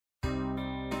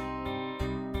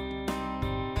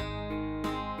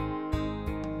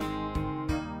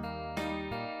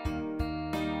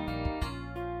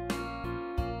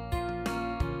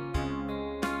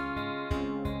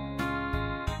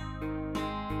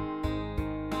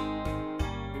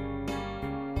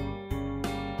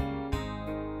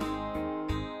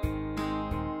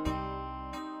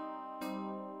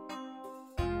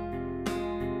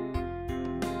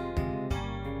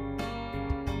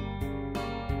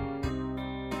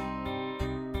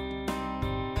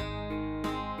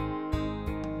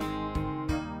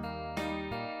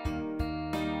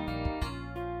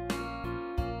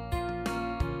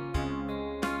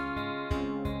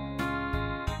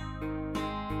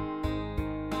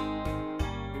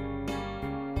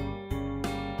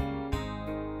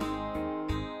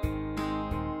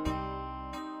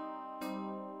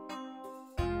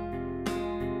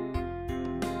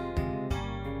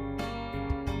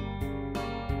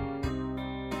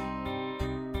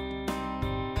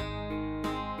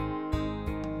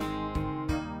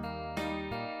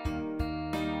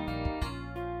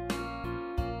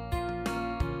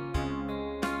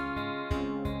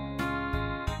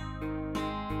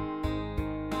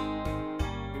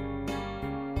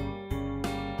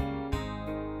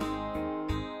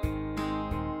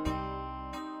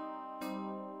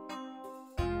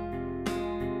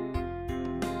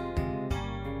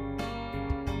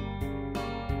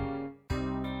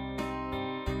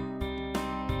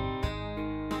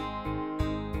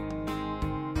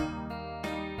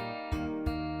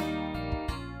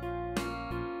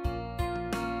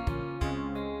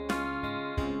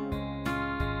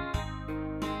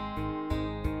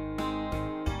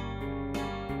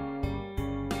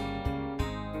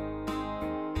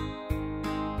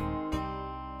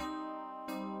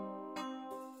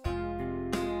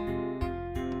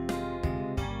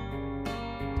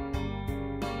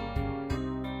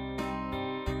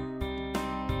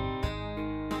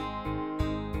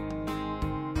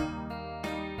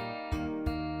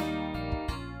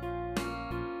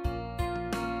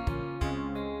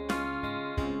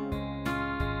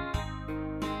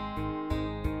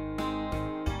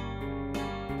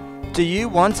Do you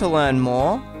want to learn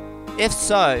more? If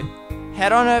so,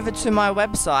 head on over to my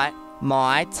website,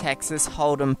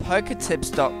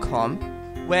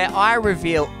 mytexashold'empokertips.com, where I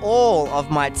reveal all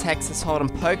of my Texas Hold'em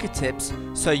poker tips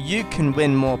so you can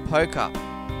win more poker.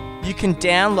 You can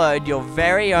download your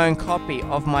very own copy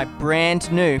of my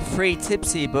brand new free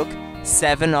tips ebook,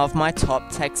 7 of my top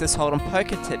Texas Hold'em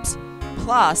poker tips,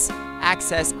 plus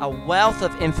access a wealth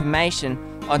of information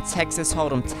on Texas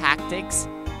Hold'em tactics,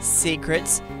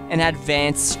 secrets, and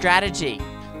advanced strategy.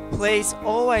 Please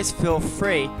always feel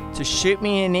free to shoot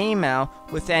me an email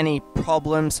with any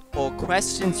problems or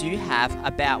questions you have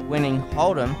about winning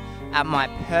Hold'em at my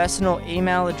personal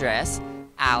email address,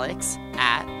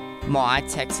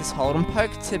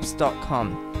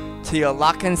 alex@mytexashold'empokertips.com. To your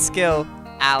luck and skill,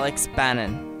 Alex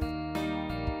Bannon.